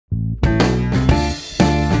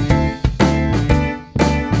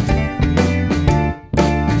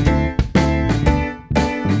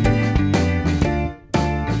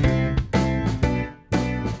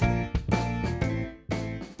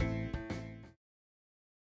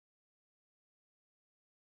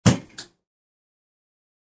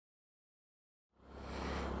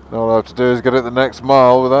All I have to do is get it the next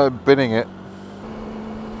mile without binning it.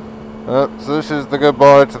 So this is the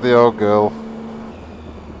goodbye to the old girl.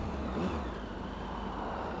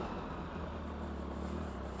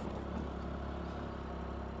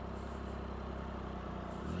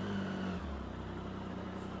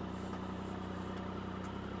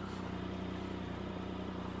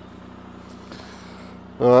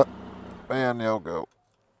 Me and the old girl.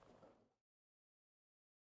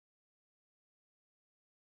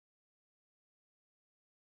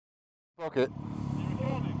 Pocket.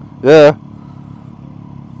 Yeah.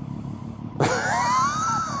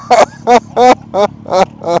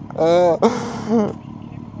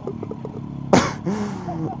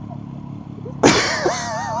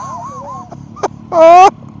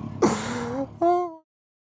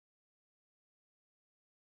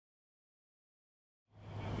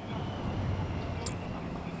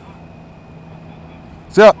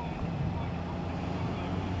 So.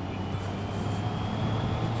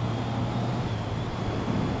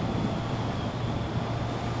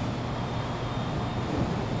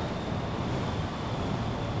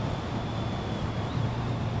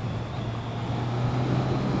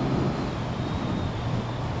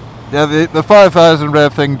 Yeah, the 5,000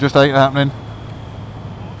 rev thing just ain't happening.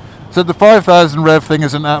 So the 5,000 rev thing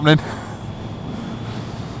isn't happening.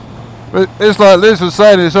 But it's like Liz was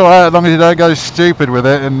saying, it's alright as long as you don't go stupid with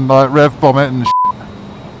it and like rev bomb it and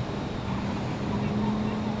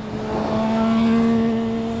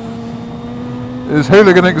It's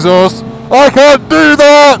hooligan exhaust. I can't do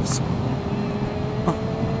that!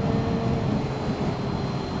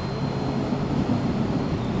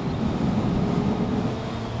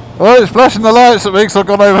 Oh, it's flashing the lights at me because I've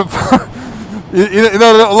gone over. you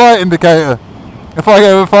know the little light indicator? If I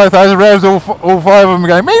go over 5,000 revs, all five of them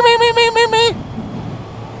go me.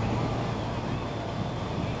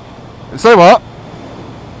 Say what?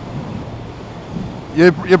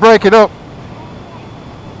 You break it up.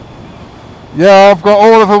 Yeah, I've got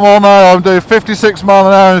all of them on now. I'm doing 56 mile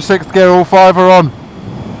an hour in 6th gear, all five are on.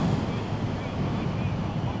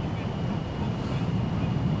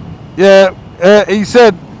 Yeah, he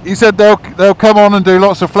said they'll come on and do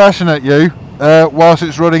lots of flashing at you whilst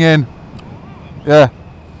it's running in. Yeah.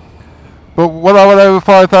 But when I went over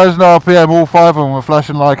 5,000 RPM, all five of them were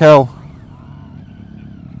flashing like hell.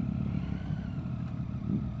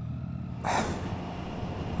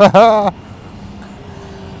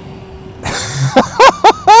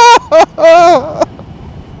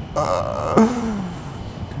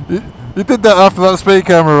 You did that after that speed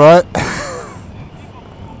camera, right?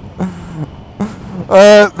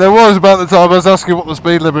 There was about the time I was asking what the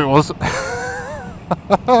speed limit was.